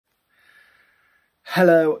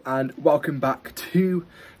Hello and welcome back to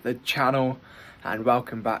the channel and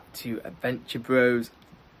welcome back to Adventure Bros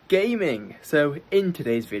Gaming. So in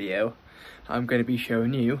today's video I'm going to be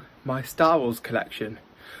showing you my Star Wars collection.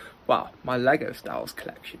 Well, my Lego Star Wars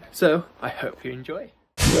collection. So I hope you enjoy.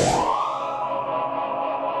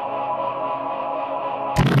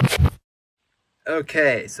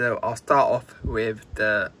 Okay, so I'll start off with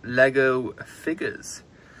the Lego figures.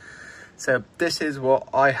 So this is what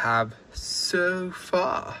I have so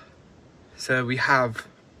far. So we got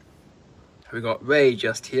Rey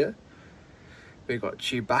just here. We got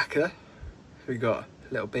Chewbacca. We got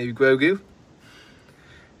little baby Grogu.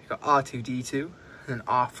 We got R2-D2 and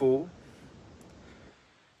R4.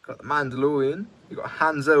 Got the Mandalorian. We got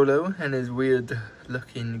Han Solo and his weird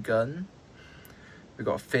looking gun. We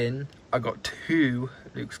got Finn. I got two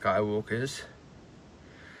Luke Skywalkers.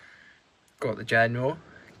 Got the General.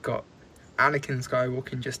 Got Anakin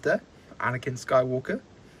Skywalker just there. Anakin Skywalker.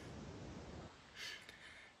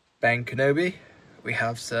 Ben Kenobi. We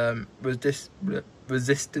have some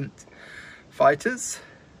resistant fighters.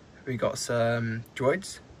 We got some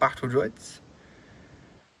droids, battle droids.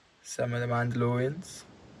 Some of the Mandalorians.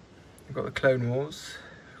 We've got the Clone Wars.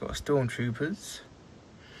 We've got Stormtroopers.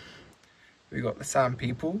 We've got the Sand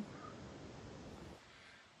People.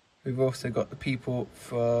 We've also got the people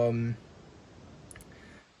from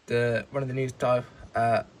one of the new Star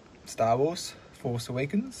Wars, Force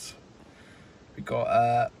Awakens. We got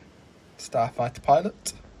a Starfighter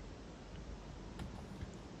pilot.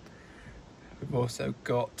 We've also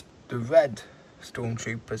got the red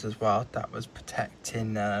Stormtroopers as well. That was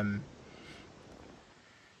protecting Kylo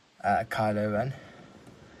Ren.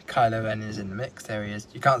 Kylo Ren is in the mix. There he is.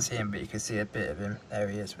 You can't see him, but you can see a bit of him. There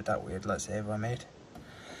he is with that weird lightsaber I made.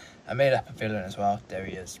 I made up a villain as well. There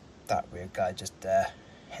he is. That weird guy just there.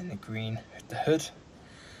 In the green with the hood.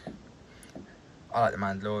 I like the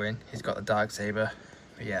Mandalorian. He's got the dark saber.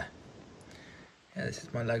 But yeah, this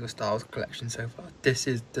is my Lego Star Wars collection so far. This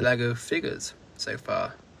is the Lego figures so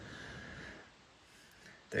far.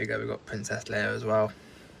 There you go. We've got Princess Leia as well.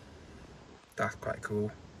 That's quite cool.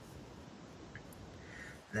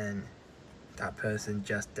 And then that person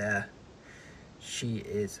just there, she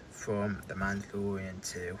is from the Mandalorian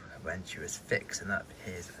 2 when she was fixing up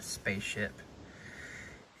his spaceship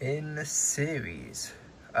in the series.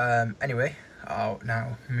 Anyway, I'll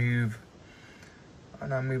now move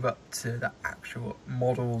up to the actual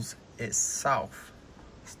models itself.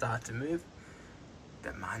 Start to move the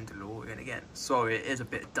Mandalorian again. Sorry, it is a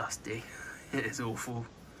bit dusty. It is awful.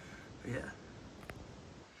 But yeah.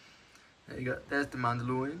 There you go. There's the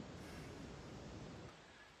Mandalorian.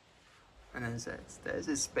 And then there's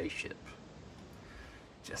his spaceship.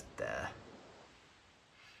 Just there.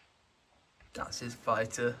 That's his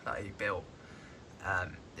fighter that he built.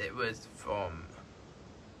 It was from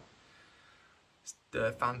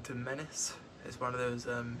the Phantom Menace. It's one of those,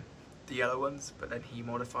 the yellow ones, but then he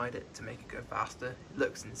modified it to make it go faster. It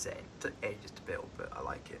looks insane. It took ages to build, but I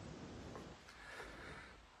like it.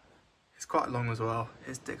 It's quite long as well.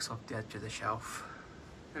 It sticks off the edge of the shelf.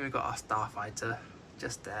 Then we've got our Starfighter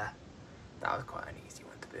just there. That was quite an easy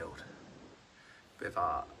one to build. With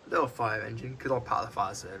our little fire engine, because I'm part of the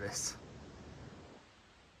fire service.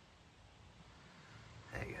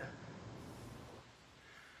 There you go.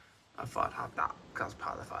 I thought I'd have that because I was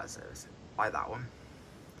part of the fire service. I like that one.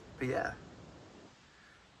 But yeah.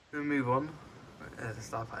 We'll move on. There's the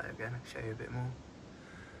Starfighter again. I'll show you a bit more.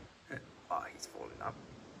 Oh, he's falling up.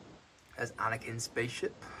 There's Anakin's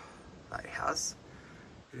spaceship that he has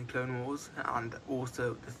in the Clone Wars and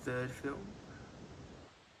also the third film.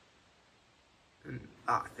 And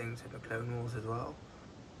that thing's in the Clone Wars as well.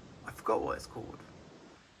 I forgot what it's called.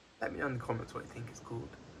 Let me know in the comments what you think it's called.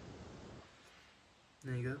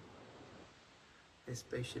 There you go. This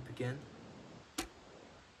spaceship again.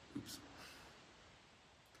 Oops.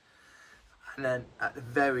 And then at the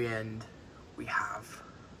very end, we have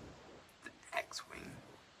the X-Wing.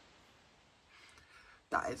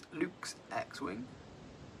 That is Luke's X-Wing.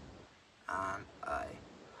 And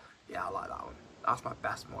yeah, I like that one. That's my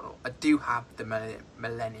best model. I do have the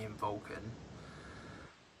Millennium Falcon,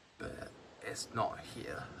 but it's not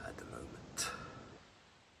here at the moment.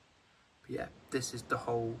 But yeah, this is the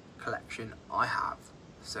whole collection I have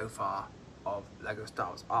so far of Lego Star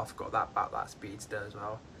Wars. I forgot about that Speedster as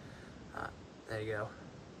well. There you go.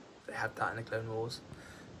 They had that in the Clone Wars.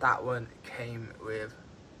 That one came with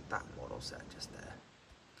that model set just there.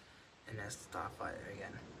 And there's the Starfighter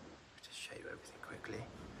again. I'll just show you everything quickly.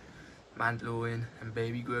 Mandalorian and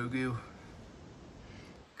baby Grogu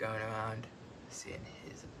going around seeing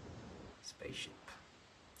his spaceship.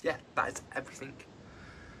 Yeah, that is everything.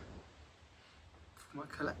 my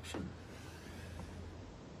collection.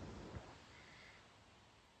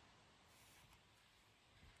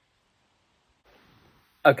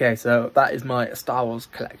 Okay, so that is my Star Wars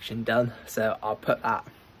collection done, so I'll put that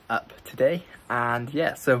up today. And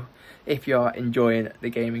yeah, so if you're enjoying the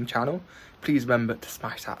gaming channel, please remember to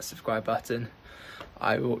smash that subscribe button.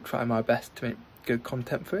 I will try my best to make good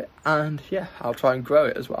content for it, and yeah, I'll try and grow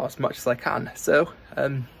it as well as much as I can. So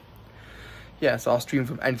yeah, so I'll stream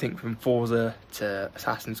from anything from Forza to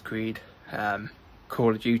Assassin's Creed,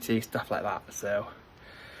 Call of Duty, stuff like that. So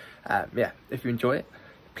yeah, if you enjoy it,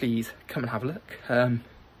 please come and have a look.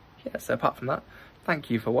 Yeah, so apart from that,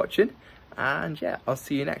 thank you for watching, and yeah, I'll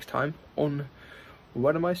see you next time on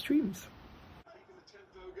one of my streams. Keeping the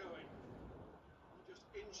tempo going. Just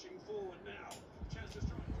inching forward now. Chance to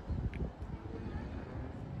strike.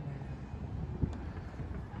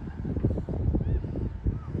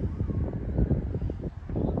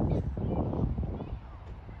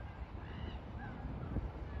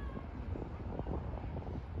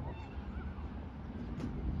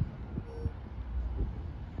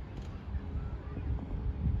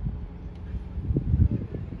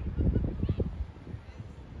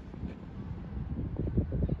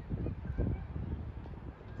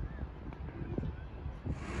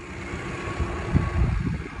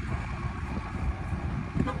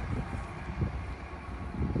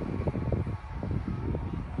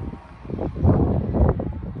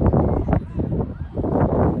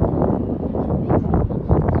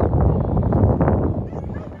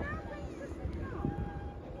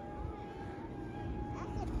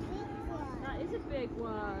 Big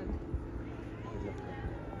one.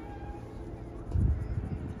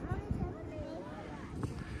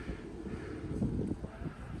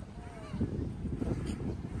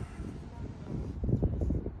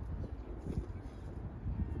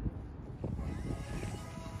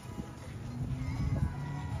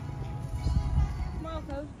 Smile,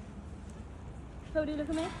 Cody. Cody, look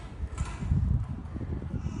at me.